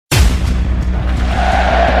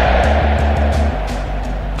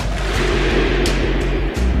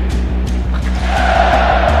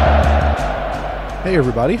Hey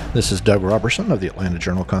everybody, this is Doug Robertson of the Atlanta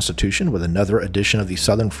Journal-Constitution with another edition of the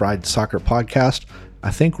Southern Fried Soccer Podcast.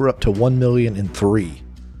 I think we're up to 1,000,003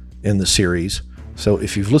 in the series, so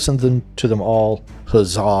if you've listened to them all,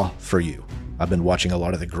 huzzah for you. I've been watching a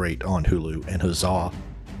lot of The Great on Hulu, and huzzah,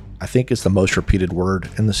 I think, is the most repeated word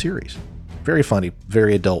in the series. Very funny,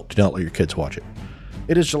 very adult. Do not let your kids watch it.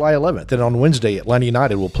 It is July 11th, and on Wednesday, Atlanta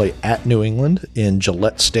United will play at New England in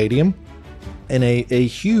Gillette Stadium in a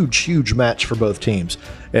huge match for both teams.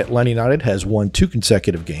 Atlanta United has won 2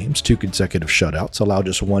 consecutive games, 2 consecutive shutouts, allowed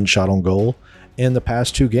just 1 shot on goal in the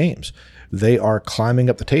past 2 games. They are climbing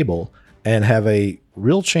up the table and have a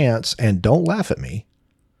real chance, and don't laugh at me,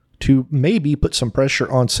 to maybe put some pressure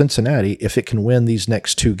on Cincinnati if it can win these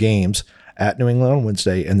next 2 games at New England on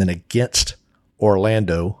Wednesday and then against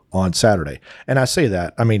Orlando on Saturday. And I say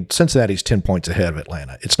that, I mean, Cincinnati's 10 points ahead of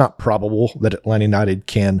Atlanta. It's not probable that Atlanta United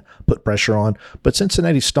can put pressure on, but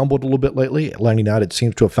Cincinnati stumbled a little bit lately. Atlanta United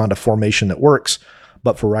seems to have found a formation that works,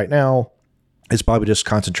 but for right now, it's probably just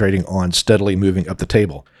concentrating on steadily moving up the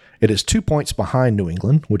table. It is 2 points behind New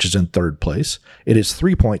England, which is in 3rd place. It is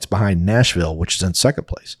 3 points behind Nashville, which is in 2nd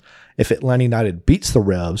place. If Atlanta United beats the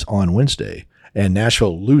Revs on Wednesday and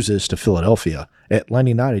Nashville loses to Philadelphia, Atlanta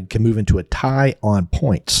United can move into a tie on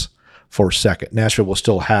points for 2nd. Nashville will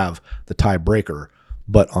still have the tiebreaker,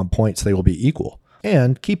 but on points they will be equal.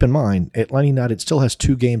 And keep in mind, Atlanta United still has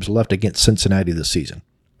 2 games left against Cincinnati this season.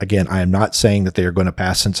 Again, I am not saying that they are going to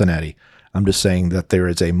pass Cincinnati. I'm just saying that there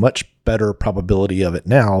is a much better probability of it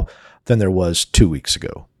now than there was 2 weeks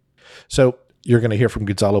ago. So you're going to hear from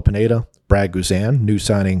Gonzalo Pineda, Brad Guzan, new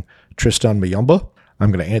signing Tristan Mayumba.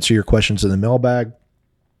 I'm going to answer your questions in the mailbag.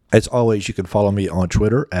 As always, you can follow me on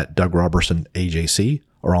Twitter at Doug Robertson AJC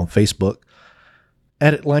or on Facebook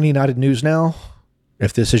at Atlanta United News Now.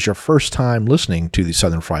 If this is your first time listening to the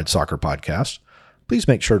Southern Fried Soccer Podcast, please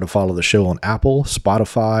make sure to follow the show on Apple,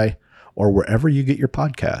 Spotify, or wherever you get your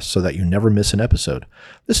podcasts so that you never miss an episode.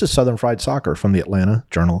 This is Southern Fried Soccer from the Atlanta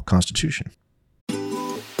Journal-Constitution.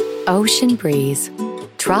 Ocean breeze,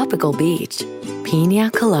 tropical beach,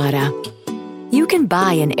 pina colada. You can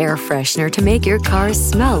buy an air freshener to make your car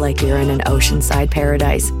smell like you're in an oceanside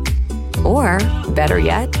paradise. Or, better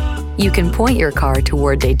yet, you can point your car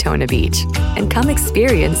toward Daytona Beach and come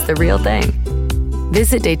experience the real thing.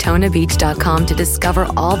 Visit DaytonaBeach.com to discover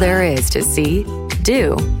all there is to see,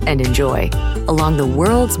 do, and enjoy along the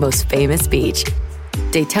world's most famous beach.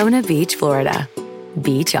 Daytona Beach, Florida.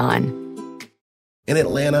 Beach on. In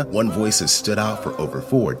Atlanta, one voice has stood out for over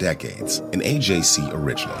 4 decades. An AJC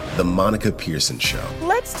original, The Monica Pearson Show.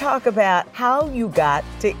 Let's talk about how you got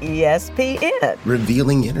to ESPN.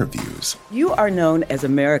 Revealing interviews. You are known as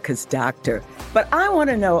America's doctor, but I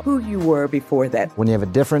want to know who you were before that. When you have a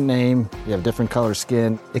different name, you have different color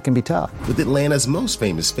skin, it can be tough. With Atlanta's most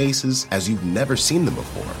famous faces as you've never seen them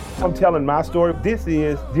before. I'm telling my story. This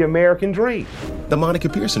is the American dream. The Monica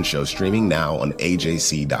Pearson Show, streaming now on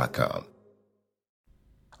AJC.com.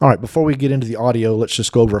 All right, before we get into the audio, let's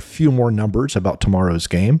just go over a few more numbers about tomorrow's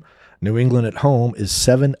game. New England at home is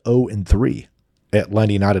 7-0-3.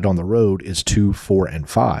 Atlanta United on the road is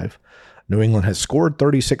 2-4-5. New England has scored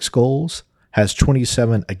 36 goals, has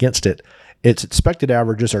 27 against it. Its expected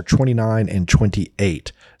averages are 29 and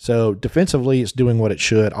 28. So defensively, it's doing what it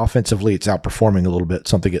should. Offensively, it's outperforming a little bit,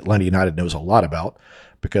 something Atlanta United knows a lot about,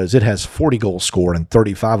 because it has 40 goals scored and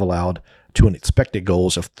 35 allowed to an expected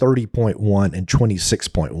goals of 30.1 and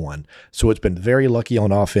 26.1. So it's been very lucky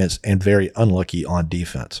on offense and very unlucky on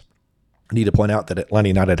defense. I need to point out that Atlanta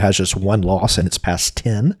United has just 1 loss in its past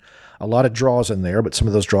 10. A lot of draws in there, but some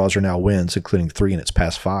of those draws are now wins, including 3 in its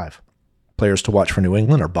past 5. Players to watch for New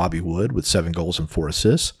England are Bobby Wood with 7 goals and 4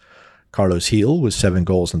 assists, Carlos Gil with 7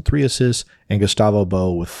 goals and 3 assists, and Gustavo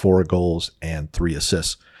Bo with 4 goals and 3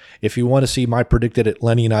 assists. If you want to see my predicted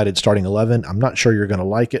Atlanta United starting 11, I'm not sure you're going to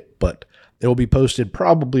like it, but it will be posted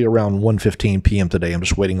probably around 1:15 p.m. today. I'm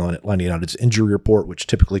just waiting on Atlanta United's injury report, which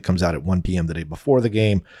typically comes out at 1 p.m. the day before the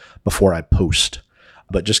game, before I post.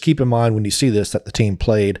 But just keep in mind when you see this that the team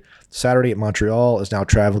played Saturday at Montreal, is now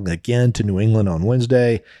traveling again to New England on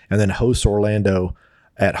Wednesday, and then hosts Orlando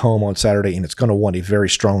at home on Saturday, and it's going to want a very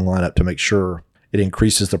strong lineup to make sure it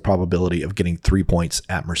increases the probability of getting 3 points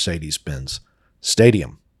at Mercedes-Benz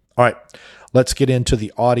Stadium. All right, let's get into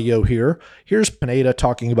the audio here. Here's Pineda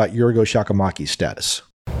talking about Yurigo Shakimaki's status.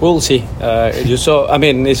 We'll see. You saw, I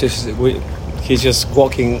mean, he's just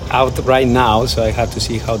walking out right now, so I have to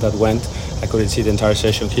see how that went. I couldn't see the entire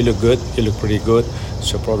session. He looked good. He looked pretty good.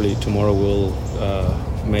 So probably tomorrow we'll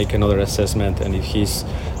make another assessment, and if he's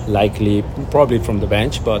likely, probably from the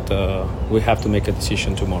bench, but we have to make a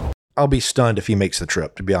decision tomorrow. I'll be stunned if he makes the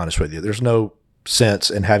trip, to be honest with you. There's no sense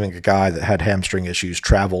in having a guy that had hamstring issues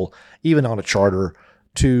travel, even on a charter,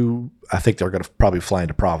 to, I think they're going to probably fly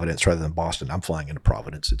into Providence rather than Boston. I'm flying into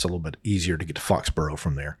Providence. It's a little bit easier to get to Foxborough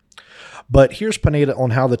from there. But here's Pineda on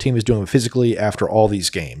how the team is doing physically after all these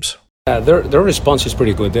games. Their response is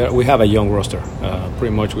pretty good. We have a young roster.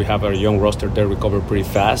 Pretty much we have a young roster. They recover pretty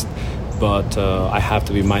fast. But I have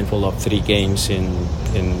to be mindful of 3 games in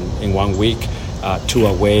 1 week, 2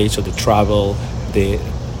 away. So the travel, the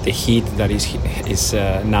heat that is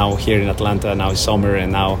now here in Atlanta, now it's summer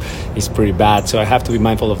and now it's pretty bad. So I have to be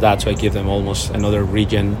mindful of that. So I give them almost another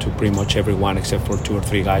region to pretty much everyone except for 2 or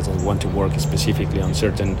 3 guys that want to work specifically on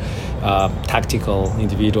certain tactical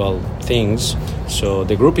individual things. So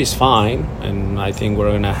the group is fine, and I think we're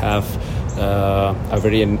going to have a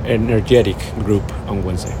very energetic group on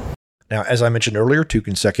Wednesday. Now, as I mentioned earlier, 2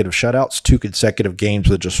 consecutive shutouts, 2 consecutive games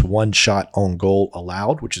with just 1 shot on goal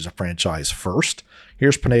allowed, which is a franchise first.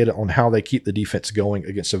 Here's Pineda on how they keep the defense going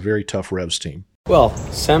against a very tough Revs team. Well,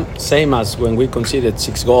 same as when we conceded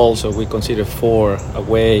 6 goals or we conceded 4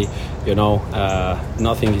 away,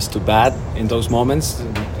 nothing is too bad in those moments.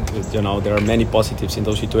 There are many positives in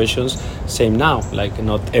those situations. Same now,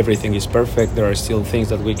 not everything is perfect. There are still things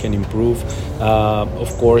that we can improve.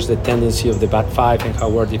 Of course, the tendency of the back 5 and how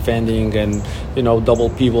we're defending and, double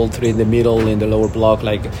pivot, 3 in the middle, in the lower block,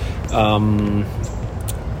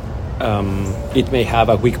 it may have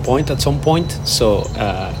a weak point at some point, so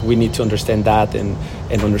we need to understand that and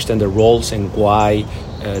understand the roles and why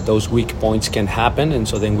those weak points can happen, and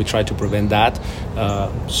so then we try to prevent that.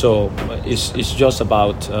 So it's just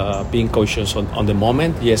about being cautious on the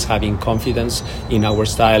moment. Yes, having confidence in our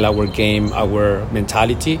style, our game, our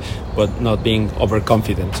mentality, but not being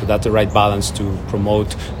overconfident. So that's the right balance to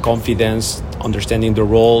promote confidence, understanding the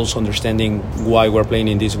roles, understanding why we're playing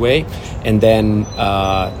in this way, and then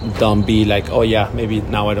don't be like, oh yeah, maybe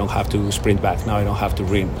now I don't have to sprint back, now I don't have to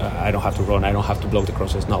run, I don't have to block the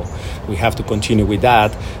crosses. No, we have to continue with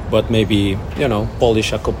that, but maybe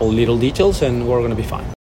polish a couple little details and we're going to be fine.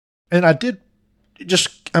 And I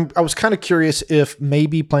was kind of curious if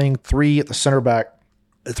maybe playing 3 at the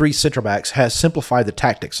center backs has simplified the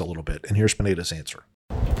tactics a little bit, and here's Pineda's answer.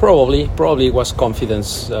 Probably it was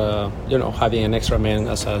confidence. Having an extra man,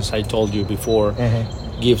 as I told you before,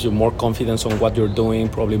 gives you more confidence on what you're doing.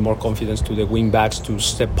 Probably more confidence to the wing backs to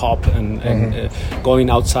step up and going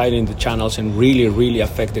outside in the channels and really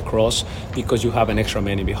affect the cross because you have an extra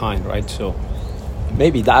man in behind, right? So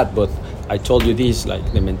maybe that, but I told you this,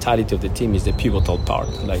 the mentality of the team is the pivotal part.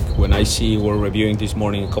 When I see, we're reviewing this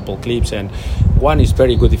morning a couple clips, and one is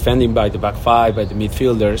very good defending by the back 5, by the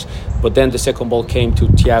midfielders, but then the second ball came to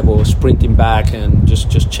Thiago sprinting back and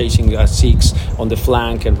just chasing a 6 on the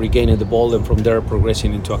flank and regaining the ball, and from there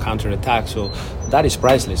progressing into a counter-attack. So that is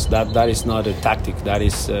priceless. That is not a tactic. That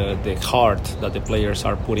is the heart that the players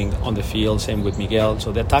are putting on the field. Same with Miguel.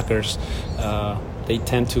 So the attackers, they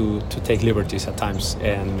tend to take liberties at times,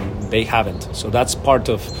 and they haven't. So that's part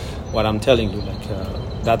of what I'm telling you.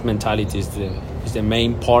 That mentality is the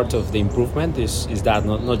main part of the improvement. Is that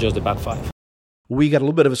not just the back 5. We got a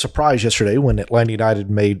little bit of a surprise yesterday when Atlanta United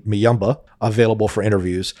made Muyumba available for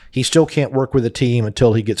interviews. He still can't work with the team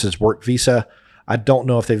until he gets his work visa. I don't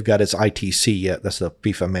know if they've got his ITC yet. That's the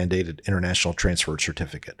FIFA mandated international transfer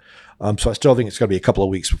certificate. So I still think it's going to be a couple of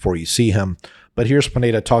weeks before you see him. But here's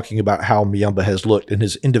Pineda talking about how Muyumba has looked in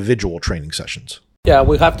his individual training sessions. Yeah,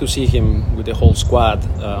 we have to see him with the whole squad,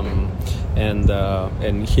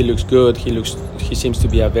 and he looks good. He seems to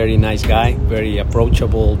be a very nice guy, very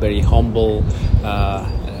approachable, very humble,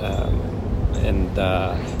 and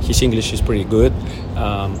his English is pretty good.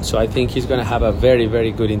 So I think he's going to have a very,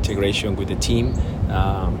 very good integration with the team.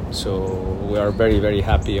 So we are very, very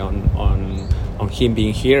happy on him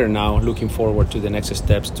being here now, looking forward to the next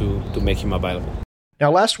steps to make him available. Now,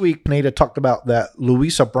 last week, Pineda talked about that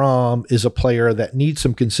Luis Abram is a player that needs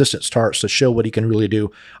some consistent starts to show what he can really do.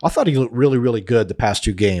 I thought he looked really, really good the past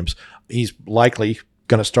 2 games. He's likely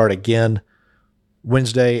going to start again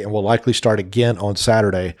Wednesday and will likely start again on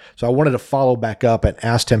Saturday. So I wanted to follow back up and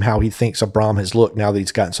asked him how he thinks Abram has looked now that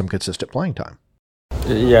he's gotten some consistent playing time.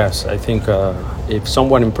 Yes, I think if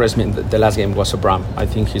someone impressed me in the last game was Abram. I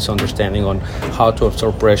think his understanding on how to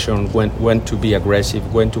absorb pressure, when to be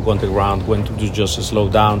aggressive, when to go on the ground, when to just slow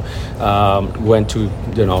down, when to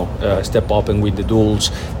step up and win the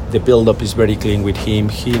duels. The build-up is very clean with him.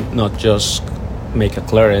 He not just make a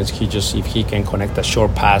clearance. If he can connect a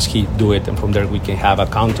short pass, he do it, and from there we can have a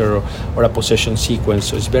counter or a possession sequence.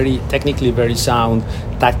 So it's very technically very sound,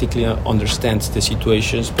 tactically understands the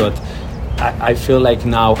situations, but I feel like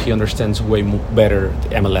now he understands way better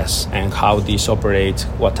the MLS and how this operates,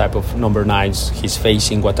 what type of number 9s he's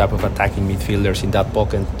facing, what type of attacking midfielders in that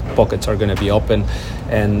pockets are going to be open.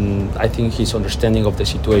 And I think his understanding of the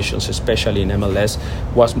situations, especially in MLS,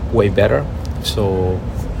 was way better. So,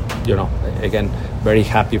 again, very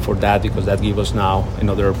happy for that, because that gives us now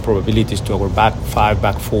another probabilities to our back 5,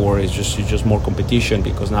 back 4. It's just more competition,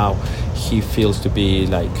 because now he feels to be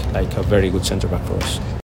like a very good center back for us.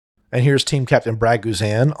 And here's team captain Brad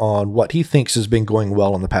Guzan on what he thinks has been going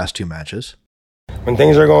well in the past 2 matches. When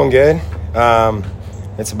things are going good,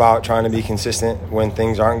 it's about trying to be consistent. When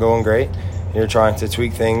things aren't going great, you're trying to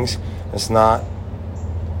tweak things. It's not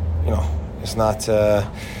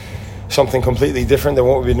something completely different than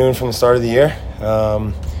what we've been doing from the start of the year.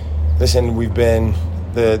 Listen, we've been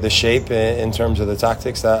the shape in terms of the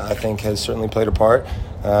tactics that I think has certainly played a part,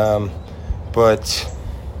 but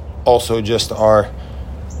also just our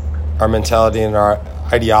mentality and our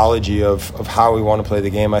ideology of how we want to play the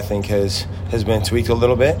game, I think has been tweaked a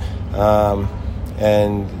little bit,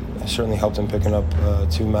 and certainly helped him picking up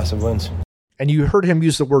 2 massive wins. And you heard him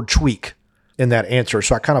use the word tweak in that answer,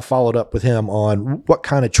 so I kind of followed up with him on what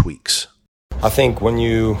kind of tweaks. I think when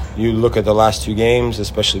you look at the last 2 games,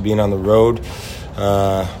 especially being on the road,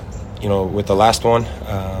 with the last one,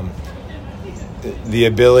 the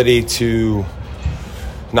ability to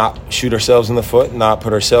not shoot ourselves in the foot, not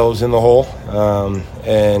put ourselves in the hole,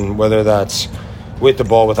 and whether that's with the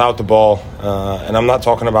ball, without the ball, and I'm not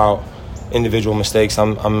talking about individual mistakes.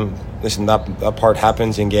 Listen, that part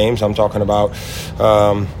happens in games. I'm talking about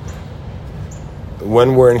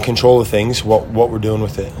when we're in control of things, what we're doing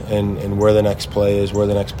with it, and where the next play is, where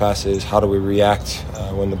the next pass is, how do we react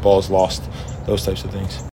when the ball's lost, those types of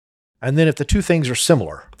things. And then if the 2 things are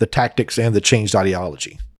similar, the tactics and the changed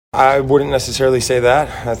ideology. I wouldn't necessarily say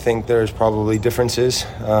that. I think there's probably differences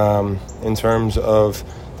in terms of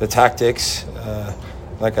the tactics.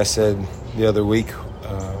 Like I said the other week,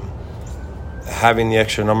 having the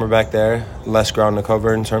extra number back there, less ground to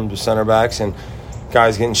cover in terms of center backs, and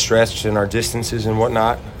guys getting stretched in our distances and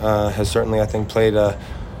whatnot has certainly, I think, played a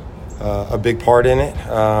big part in it.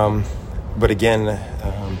 But again,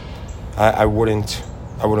 I wouldn't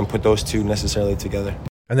put those 2 necessarily together.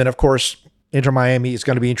 And then, of course, Inter Miami is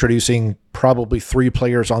going to be introducing probably 3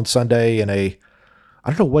 players on Sunday in I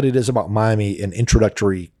don't know what it is about Miami in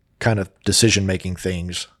introductory kind of decision-making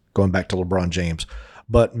things, going back to LeBron James.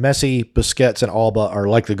 But Messi, Busquets, and Alba are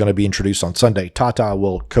likely going to be introduced on Sunday. Tata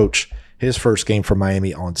will coach his first game for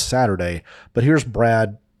Miami on Saturday. But here's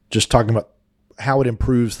Brad just talking about how it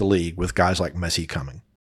improves the league with guys like Messi coming.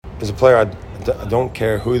 As a player, I don't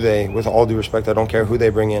care who with all due respect, I don't care who they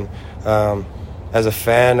bring in. As a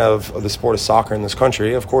fan of the sport of soccer in this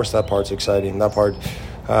country, of course that part's exciting. That part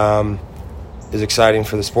is exciting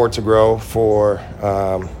for the sport to grow, for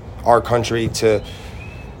our country to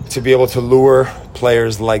be able to lure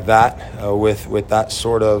players like that with that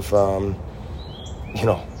sort of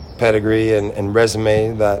pedigree and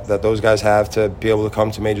resume that those guys have, to be able to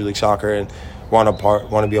come to Major League Soccer and want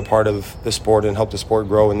to be a part of the sport and help the sport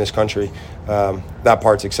grow in this country. That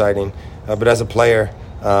part's exciting. But as a player,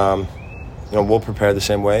 we'll prepare the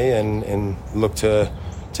same way and look to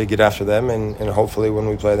get after them, and hopefully when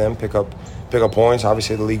we play them, pick up points.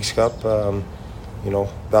 Obviously the Leagues Cup, that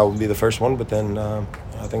would be the first one, but then I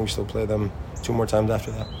think we still play them 2 more times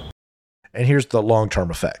after that. And here's the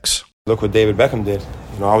long-term effects. Look what David Beckham did.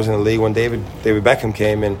 I was in the league when David Beckham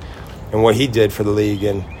came and what he did for the league,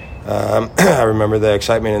 and I remember the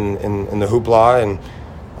excitement and the hoopla, and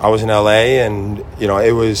I was in LA, and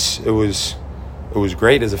it was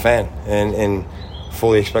great as a fan, and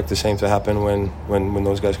fully expect the same to happen when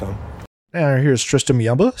those guys come. And here's Tristan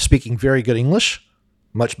Muyumba speaking very good English,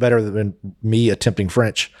 much better than me attempting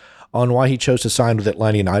French, on why he chose to sign with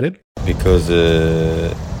Atlanta United. Because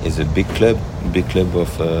it's a big club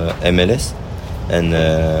of MLS, and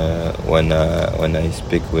when I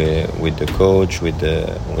speak with the coach, with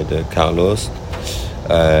the Carlos,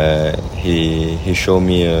 he showed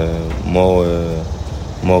me more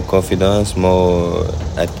confidence, more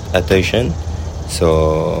attention.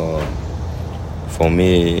 So for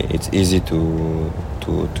me, it's easy to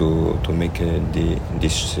make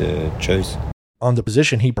this choice. On the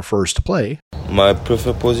position he prefers to play, my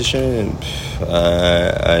preferred position,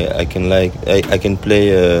 I can play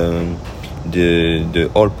the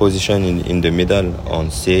whole position in the middle, on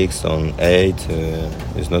 6, on 8.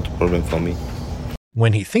 It's not a problem for me.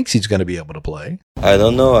 When he thinks he's going to be able to play, I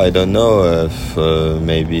don't know. If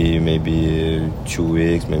maybe 2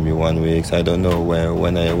 weeks, maybe 1 week. I don't know.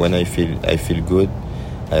 When I feel good,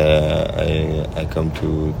 I come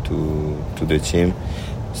to the team.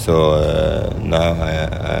 So now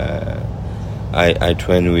I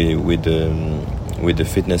train with the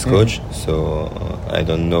fitness coach. So I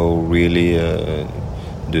don't know really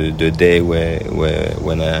the day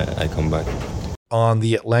when I come back. On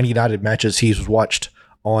the Atlanta United matches he's watched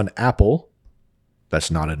on Apple, that's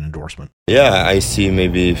not an endorsement. Yeah, I see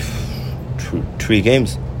maybe three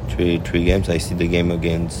games. Three games. I see the game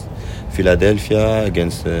against Philadelphia,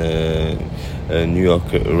 against New York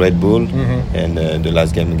Red Bull, and the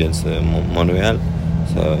last game against Montreal.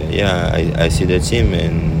 So yeah, I see the team,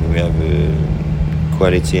 and we have a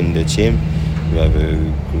quality in the team. We have a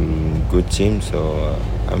good team, so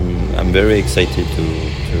I'm very excited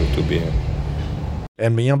to be here.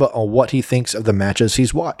 And Muyemba on what he thinks of the matches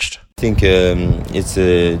he's watched. I think it's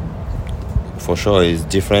for sure it's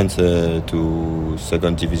different to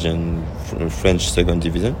second division, French second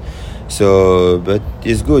division. So, but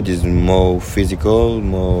it's good. It's more physical,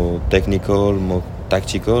 more technical, more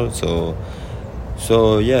tactical. So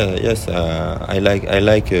yeah, yes, I like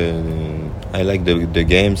the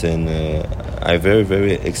games, and I'm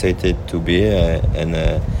very excited to be here, and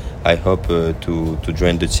I hope to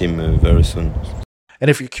join the team very soon. And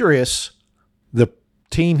if you're curious, the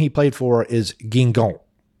team he played for is Guingamp,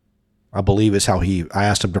 I believe is how I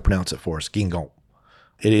asked him to pronounce it for us, Guingamp.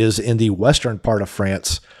 It is in the western part of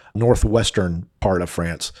France, northwestern part of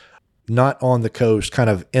France, not on the coast, kind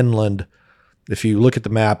of inland. If you look at the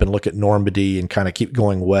map and look at Normandy and kind of keep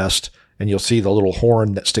going west, and you'll see the little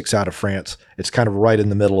horn that sticks out of France, it's kind of right in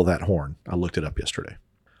the middle of that horn. I looked it up yesterday.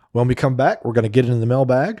 When we come back, we're going to get into the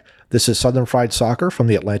mailbag. This is Southern Fried Soccer from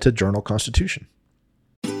the Atlanta Journal-Constitution.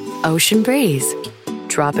 Ocean breeze,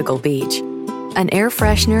 tropical beach. An air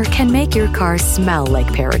freshener can make your car smell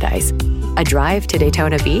like paradise. A drive to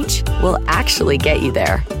Daytona Beach will actually get you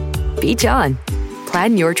there. Beach on.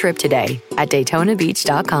 Plan your trip today at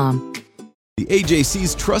DaytonaBeach.com. The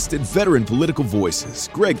AJC's trusted veteran political voices,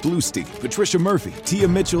 Greg Bluestein, Patricia Murphy, Tia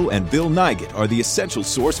Mitchell, and Bill Nygut, are the essential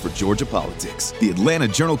source for Georgia politics. The Atlanta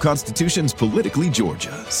Journal-Constitution's Politically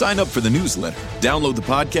Georgia. Sign up for the newsletter, download the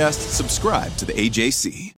podcast, subscribe to the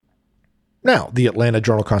AJC. Now, the Atlanta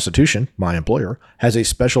Journal-Constitution, my employer, has a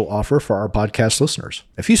special offer for our podcast listeners.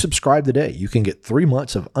 If you subscribe today, you can get 3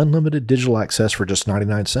 months of unlimited digital access for just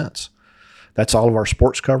 99 cents. That's all of our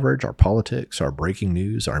sports coverage, our politics, our breaking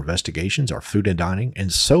news, our investigations, our food and dining,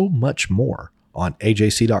 and so much more on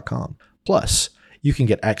AJC.com. Plus, you can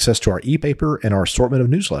get access to our e-paper and our assortment of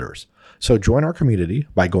newsletters. So join our community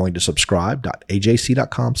by going to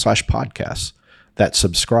subscribe.ajc.com/podcasts. That's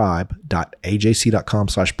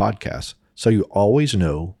subscribe.ajc.com/podcasts. So you always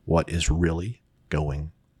know what is really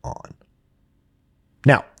going on.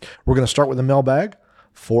 Now, we're going to start with the mailbag.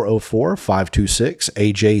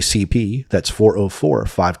 404-526-AJCP. That's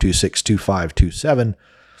 404-526-2527.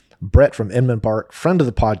 Brett from Inman Park, friend of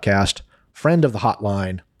the podcast, friend of the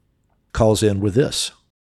hotline, calls in with this.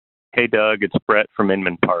 Hey, Doug, it's Brett from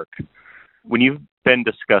Inman Park. When you've been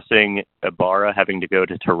discussing Ibarra having to go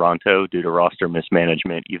to Toronto due to roster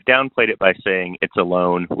mismanagement, you've downplayed it by saying it's a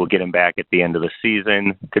loan, we'll get him back at the end of the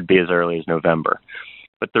season, could be as early as November.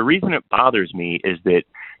 But the reason it bothers me is that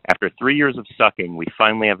after 3 years of sucking, we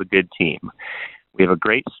finally have a good team. We have a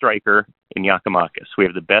great striker in Giakoumakis. We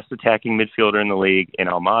have the best attacking midfielder in the league in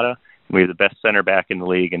Almada. And we have the best center back in the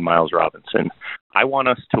league in Miles Robinson. I want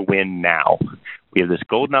us to win now. We have this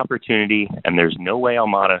golden opportunity, and there's no way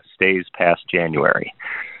Almada stays past January.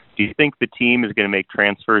 Do you think the team is going to make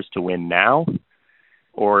transfers to win now,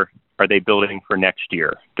 or are they building for next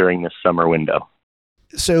year during this summer window?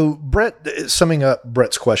 So Brett, summing up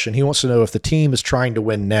Brett's question, he wants to know if the team is trying to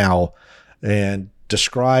win now and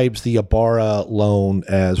describes the Ibarra loan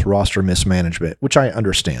as roster mismanagement, which I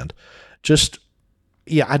understand.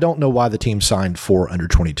 I don't know why the team signed 4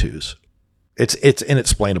 under-22s. It's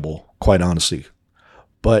inexplainable, quite honestly.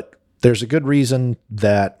 But there's a good reason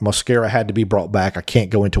that Mosquera had to be brought back. I can't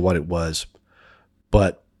go into what it was.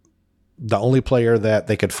 But the only player that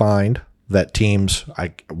they could find that teams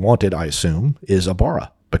I assume, is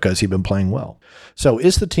Ibarra, because he'd been playing well. So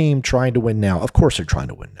is the team trying to win now? Of course they're trying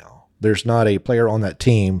to win now. There's not a player on that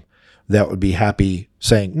team that would be happy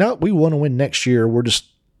saying, no, we want to win next year. We're just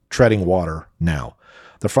treading water now.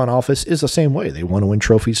 The front office is the same way. They want to win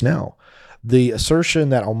trophies now. The assertion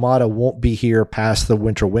that Almada won't be here past the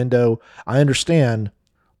winter window, I understand,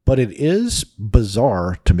 but it is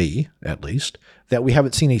bizarre to me, at least, that we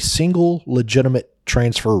haven't seen a single legitimate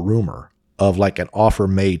transfer rumor of like an offer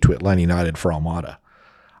made to Atlanta United for Almada.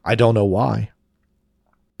 I don't know why.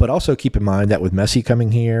 But also keep in mind that with Messi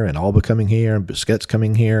coming here and Alba coming here and Busquets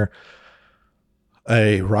coming here,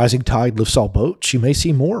 a rising tide lifts all boats. You may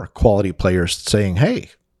see more quality players saying, hey,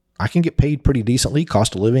 I can get paid pretty decently.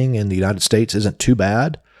 Cost of living in the United States isn't too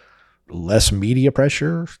bad. Less media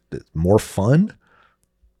pressure, more fun.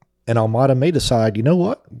 And Almada may decide, you know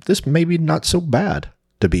what, this may be not so bad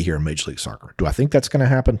to be here in Major League Soccer. Do I think that's going to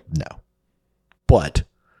happen? No. But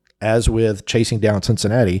as with chasing down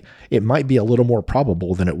Cincinnati, it might be a little more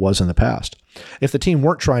probable than it was in the past. If the team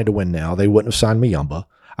weren't trying to win now, they wouldn't have signed Muyumba.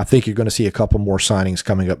 I think you're going to see a couple more signings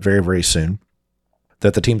coming up very, very soon,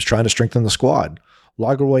 that the team's trying to strengthen the squad.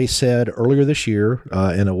 Lagerwey said earlier this year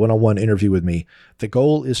in a one-on-one interview with me, the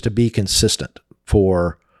goal is to be consistent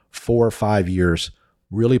for 4 or 5 years,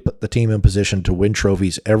 really put the team in position to win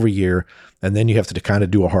trophies every year, and then you have to kind of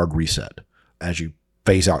do a hard reset as you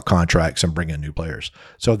phase out contracts and bring in new players.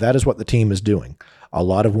 So that is what the team is doing. A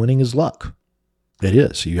lot of winning is luck. It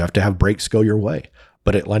is. You have to have breaks go your way.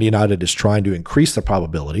 But Atlanta United is trying to increase the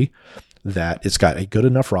probability that it's got a good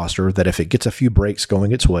enough roster that if it gets a few breaks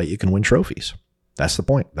going its way, it can win trophies. That's the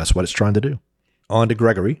point. That's what it's trying to do. On to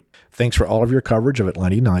Gregory. Thanks for all of your coverage of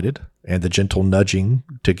Atlanta United and the gentle nudging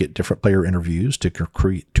to get different player interviews to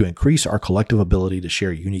increase our collective ability to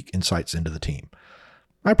share unique insights into the team.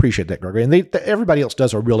 I appreciate that, Gregory. And everybody else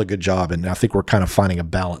does a really good job, and I think we're kind of finding a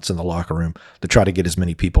balance in the locker room to try to get as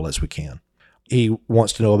many people as we can. He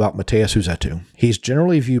wants to know about Matheus Rossetto. He's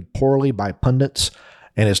generally viewed poorly by pundits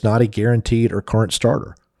and is not a guaranteed or current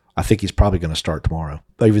starter. I think he's probably going to start tomorrow,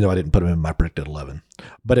 even though I didn't put him in my predicted 11.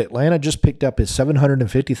 But Atlanta just picked up his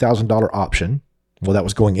 $750,000 option. Well, that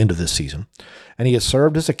was going into this season. And he has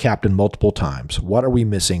served as a captain multiple times. What are we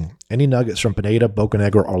missing? Any nuggets from Pineda,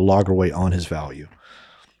 Bocanegra, or Lagerwey on his value?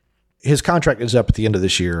 His contract is up at the end of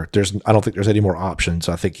this year. I don't think there's any more options.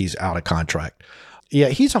 I think he's out of contract. Yeah,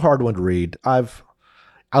 he's a hard one to read. I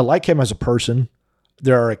like him as a person.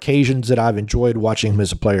 There are occasions that I've enjoyed watching him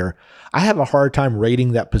as a player. I have a hard time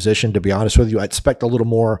rating that position, to be honest with you. I expect a little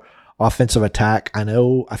more offensive attack. I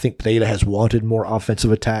think Pineda has wanted more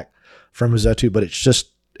offensive attack from Rossetto, but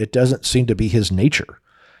it doesn't seem to be his nature.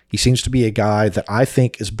 He seems to be a guy that I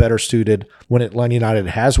think is better suited when Atlanta United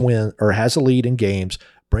has a lead in games.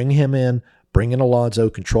 Bring him in, bring in Alonso,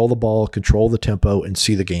 control the ball, control the tempo, and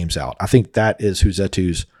see the games out. I think that is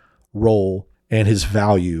Rossetto's role and his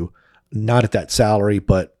value, not at that salary,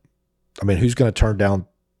 but, I mean, who's going to turn down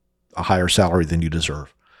a higher salary than you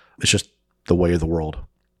deserve? It's just the way of the world.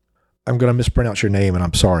 I'm going to mispronounce your name, and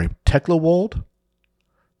I'm sorry. Teklawald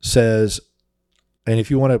says, and if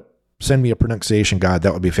you want to send me a pronunciation guide,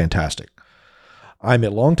 that would be fantastic. I'm a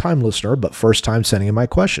long-time listener, but first time sending in my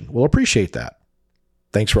question. We'll appreciate that.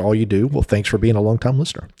 Thanks for all you do. Well, thanks for being a long-time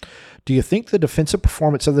listener. Do you think the defensive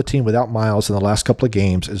performance of the team without Miles in the last couple of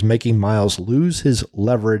games is making Miles lose his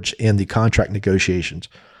leverage in the contract negotiations?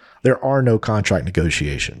 There are no contract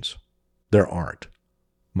negotiations. There aren't.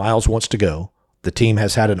 Miles wants to go. The team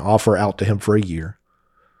has had an offer out to him for a year.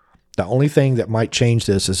 The only thing that might change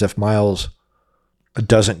this is if Miles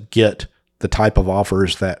doesn't get the type of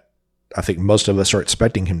offers that I think most of us are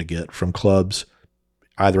expecting him to get from clubs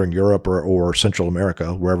either in Europe or Central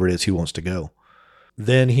America, wherever it is he wants to go.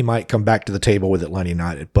 Then he might come back to the table with Atlanta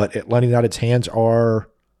United. But Atlanta United's hands are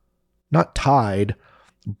not tied,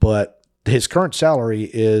 but his current salary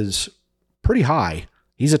is pretty high.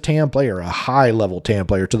 He's a TAM player, a high-level TAM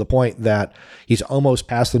player, to the point that he's almost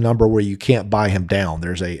past the number where you can't buy him down.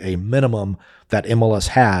 There's a minimum that MLS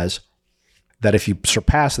has that if you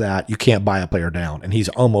surpass that, you can't buy a player down, and he's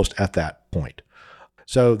almost at that point.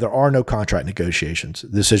 So there are no contract negotiations.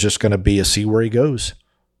 This is just going to be a see where he goes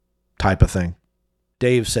type of thing.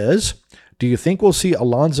 Dave says, do you think we'll see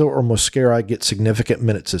Alonso or Mosquera get significant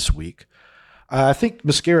minutes this week? I think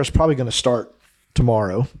Mosquera is probably going to start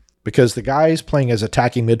tomorrow because the guys playing as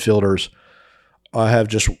attacking midfielders have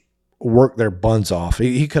just worked their buns off.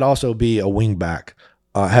 He could also be a wing back.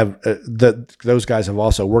 Those guys have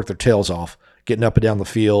also worked their tails off, getting up and down the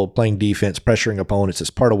field, playing defense, pressuring opponents. It's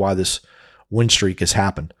part of why this win streak has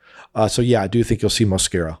happened. So yeah, I do think you'll see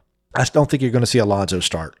Mosquera. I don't think you're going to see Alonso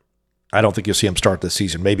start. I don't think you'll see him start this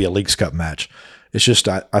season. Maybe a Leagues Cup match. It's just,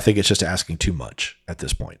 I think it's just asking too much at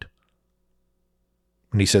this point.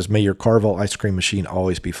 And he says, may your Carvel ice cream machine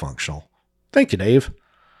always be functional. Thank you, Dave.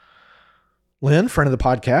 Lynn, friend of the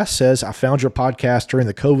podcast, says, I found your podcast during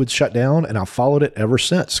the COVID shutdown, and I've followed it ever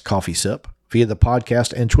since. Coffee Sip via the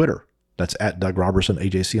podcast and Twitter. That's at Doug Robertson,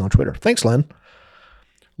 AJC on Twitter. Thanks, Lynn.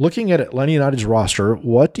 Looking at Atlanta United's roster,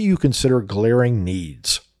 what do you consider glaring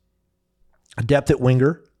needs? Depth at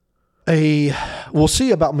winger. We'll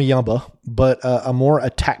see about Muyumba, but a more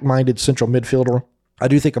attack-minded central midfielder. I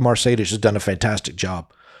do think Mercedes has done a fantastic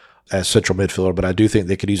job as central midfielder, but I do think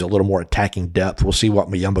they could use a little more attacking depth. We'll see what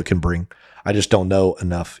Muyumba can bring. I just don't know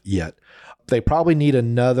enough yet. They probably need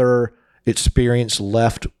another experienced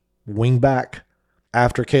left wingback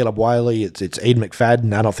after Caleb Wiley. It's Aiden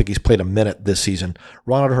McFadden. I don't think he's played a minute this season.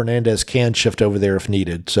 Ronald Hernandez can shift over there if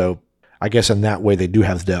needed. So I guess in that way they do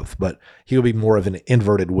have depth, but he'll be more of an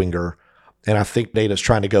inverted winger. And I think Data's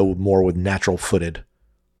trying to go more with natural-footed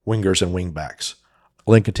wingers and wingbacks.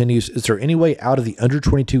 Lynn continues, is there any way out of the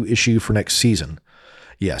under-22 issue for next season?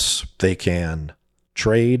 Yes, they can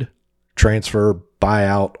trade, transfer, buy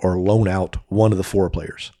out, or loan out one of the 4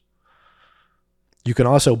 players. You can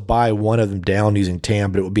also buy one of them down using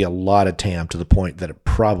TAM, but it would be a lot of TAM to the point that it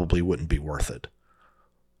probably wouldn't be worth it.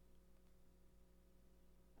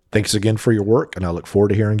 Thanks again for your work, and I look forward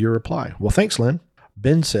to hearing your reply. Well, thanks, Lynn.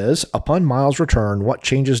 Ben says, upon Miles' return, what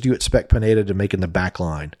changes do you expect Pineda to make in the back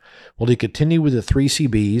line? Will he continue with the 3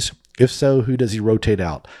 CBs? If so, who does he rotate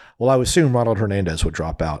out? Well, I would assume Ronald Hernandez would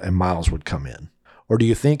drop out and Miles would come in. Or do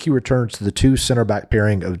you think he returns to the 2 center back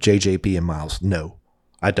pairing of JJP and Miles? No,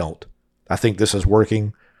 I don't. I think this is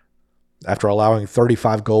working. After allowing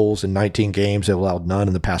 35 goals in 19 games, they've allowed none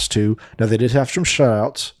in the past 2. Now, they did have some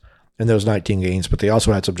shutouts in those 19 games, but they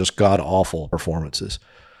also had some just god-awful performances.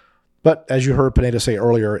 But as you heard Pineda say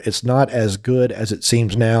earlier, it's not as good as it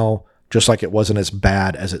seems now, just like it wasn't as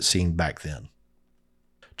bad as it seemed back then.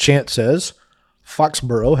 Chant says,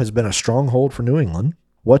 Foxborough has been a stronghold for New England.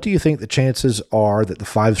 What do you think the chances are that the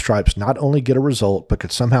Five Stripes not only get a result, but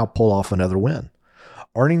could somehow pull off another win?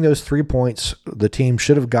 Earning those 3 points the team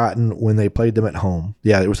should have gotten when they played them at home.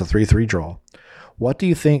 Yeah, it was a 3-3 draw. What do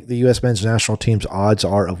you think the U.S. men's national team's odds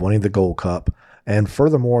are of winning the Gold Cup? And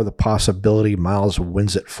furthermore, the possibility Miles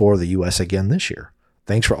wins it for the U.S. again this year.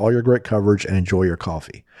 Thanks for all your great coverage and enjoy your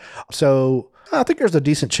coffee. So I think there's a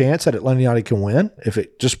decent chance that Atlanta United can win. If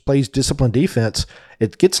it just plays disciplined defense,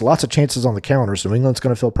 it gets lots of chances on the counters. New England's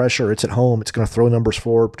going to feel pressure. It's at home. It's going to throw numbers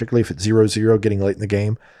forward, particularly if it's 0-0 getting late in the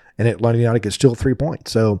game. And Atlanta United gets still 3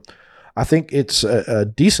 points. So I think it's a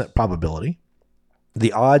decent probability.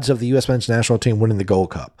 The odds of the U.S. men's national team winning the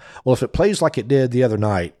Gold Cup. Well, if it plays like it did the other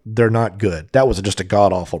night, they're not good. That was just a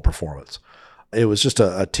god-awful performance. It was just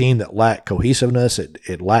a team that lacked cohesiveness.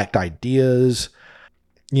 It lacked ideas.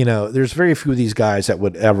 You know, there's very few of these guys that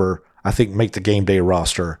would ever, I think, make the game day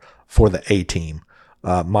roster for the A team.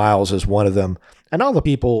 Miles is one of them. And all the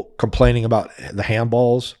people complaining about the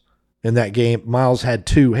handballs in that game, Miles had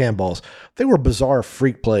 2 handballs. They were bizarre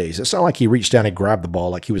freak plays. It's not like he reached down and grabbed the ball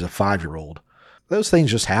like he was a 5-year-old. Those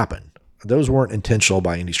things just happen. Those weren't intentional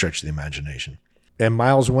by any stretch of the imagination. And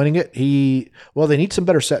Miles winning it, they need some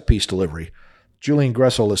better set piece delivery. Julian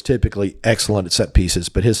Gressel is typically excellent at set pieces,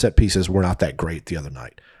 but his set pieces were not that great the other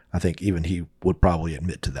night. I think even he would probably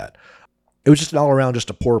admit to that. It was just an all-around, just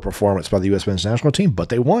a poor performance by the U.S. men's national team, but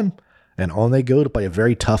they won, and on they go to play a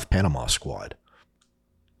very tough Panama squad.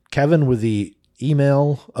 Kevin with the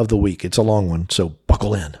email of the week. It's a long one, so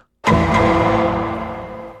buckle in.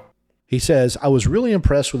 He says, I was really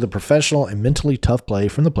impressed with the professional and mentally tough play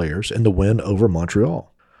from the players in the win over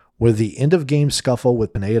Montreal. With the end-of-game scuffle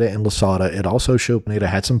with Pineda and Losada, it also showed Pineda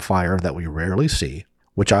had some fire that we rarely see,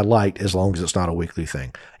 which I liked as long as it's not a weekly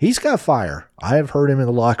thing. He's got fire. I have heard him in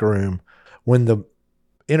the locker room when the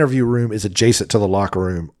interview room is adjacent to the locker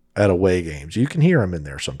room at away games. You can hear him in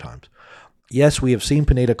there sometimes. Yes, we have seen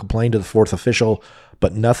Pineda complain to the 4th official,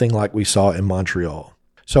 but nothing like we saw in Montreal.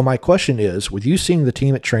 So my question is, with you seeing the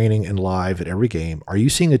team at training and live at every game, are you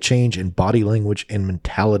seeing a change in body language and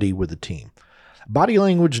mentality with the team? Body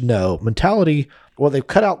language, no. Mentality, well, they've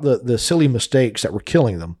cut out the silly mistakes that were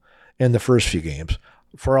killing them in the first few games.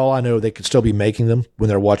 For all I know, they could still be making them when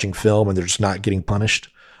they're watching film and they're just not getting punished.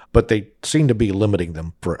 But they seem to be limiting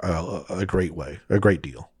them for a great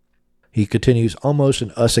deal. He continues, almost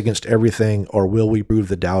an us against everything, or will we prove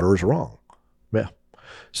the doubters wrong? Yeah.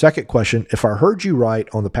 Second question, if I heard you right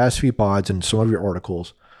on the past few pods and some of your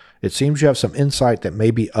articles, it seems you have some insight that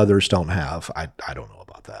maybe others don't have. I don't know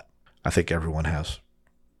about that. I think everyone has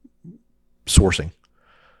sourcing.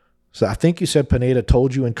 So I think you said Pineda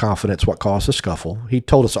told you in confidence what caused the scuffle. He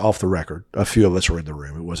told us off the record. A few of us were in the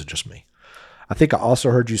room. It wasn't just me. I think I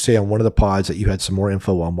also heard you say on one of the pods that you had some more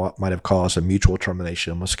info on what might have caused a mutual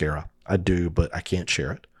termination of Mosquera. I do, but I can't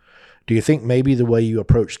share it. Do you think maybe the way you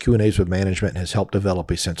approach Q&As with management has helped develop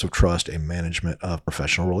a sense of trust and management of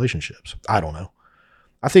professional relationships? I don't know.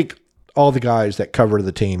 I think all the guys that cover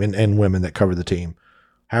the team and women that cover the team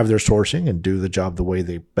have their sourcing and do the job the way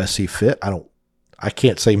they best see fit. I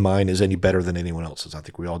can't say mine is any better than anyone else's. I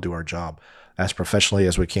think we all do our job as professionally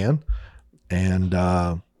as we can. And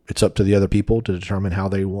it's up to the other people to determine how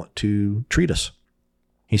they want to treat us.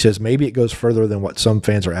 He says, maybe it goes further than what some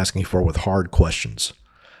fans are asking for with hard questions.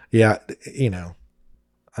 Yeah,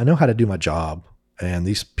 I know how to do my job. And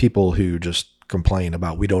these people who just complain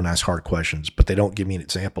about we don't ask hard questions, but they don't give me an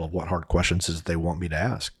example of what hard questions is they want me to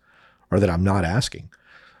ask or that I'm not asking.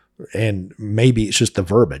 And maybe it's just the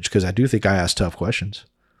verbiage, because I do think I ask tough questions,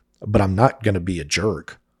 but I'm not going to be a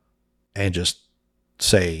jerk and just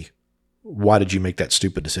say, why did you make that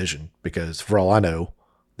stupid decision? Because for all I know,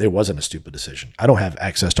 it wasn't a stupid decision. I don't have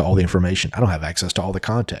access to all the information. I don't have access to all the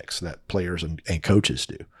context that players and coaches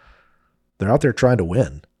do. They're out there trying to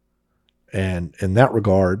win. And in that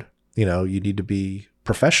regard, you need to be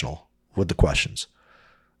professional with the questions.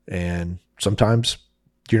 And sometimes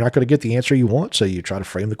you're not going to get the answer you want, so you try to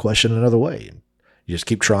frame the question another way. And you just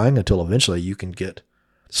keep trying until eventually you can get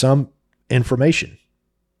some information.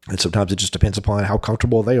 And sometimes it just depends upon how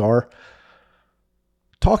comfortable they are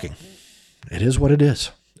talking. It is what it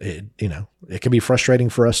is. It can be frustrating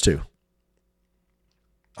for us too.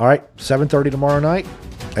 All right, 7:30 tomorrow night,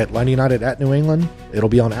 Atlanta United at New England. It'll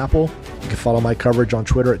be on Apple. You can follow my coverage on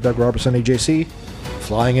Twitter at Doug Robertson AJC.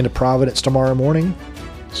 Flying into Providence tomorrow morning,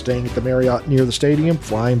 staying at the Marriott near the stadium,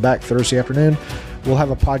 flying back Thursday afternoon. We'll have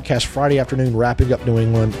a podcast Friday afternoon wrapping up New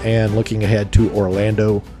England and looking ahead to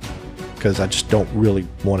Orlando, because I just don't really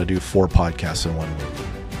want to do 4 podcasts in 1 week.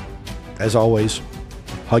 As always,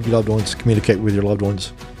 hug your loved ones, communicate with your loved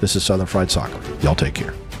ones. This is Southern Fried Soccer. Y'all take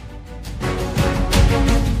care.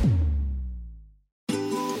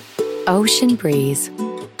 Ocean breeze,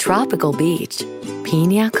 tropical beach,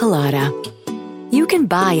 pina colada. You can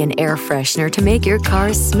buy an air freshener to make your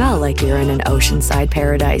car smell like you're in an oceanside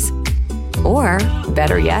paradise. Or,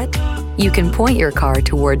 better yet, you can point your car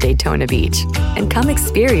toward Daytona Beach and come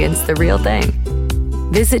experience the real thing.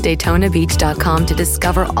 Visit DaytonaBeach.com to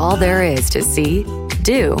discover all there is to see,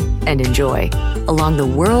 do, and enjoy along the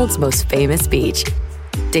world's most famous beach.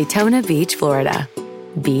 Daytona Beach, Florida.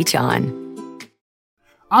 Beach on.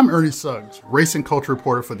 I'm Ernie Suggs, race and culture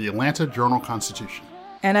reporter for the Atlanta Journal-Constitution.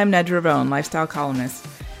 And I'm Nedra Ravone, lifestyle columnist.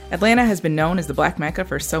 Atlanta has been known as the Black Mecca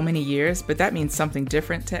for so many years, but that means something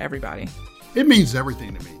different to everybody. It means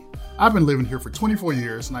everything to me. I've been living here for 24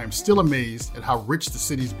 years, and I am still amazed at how rich the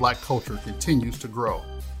city's Black culture continues to grow.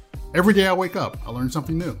 Every day I wake up, I learn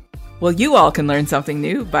something new. Well, you all can learn something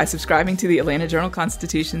new by subscribing to the Atlanta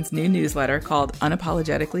Journal-Constitution's new newsletter called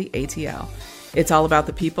Unapologetically ATL. It's all about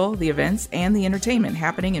the people, the events, and the entertainment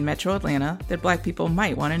happening in Metro Atlanta that Black people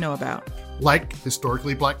might want to know about. Like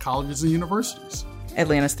historically Black colleges and universities,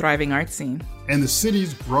 Atlanta's thriving art scene, and the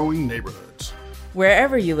city's growing neighborhoods.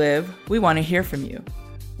 Wherever you live, we want to hear from you.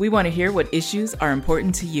 We want to hear what issues are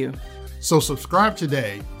important to you. So subscribe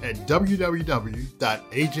today at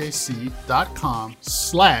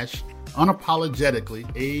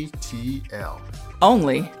www.ajc.com/unapologeticallyATL.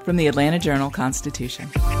 Only from the Atlanta Journal-Constitution.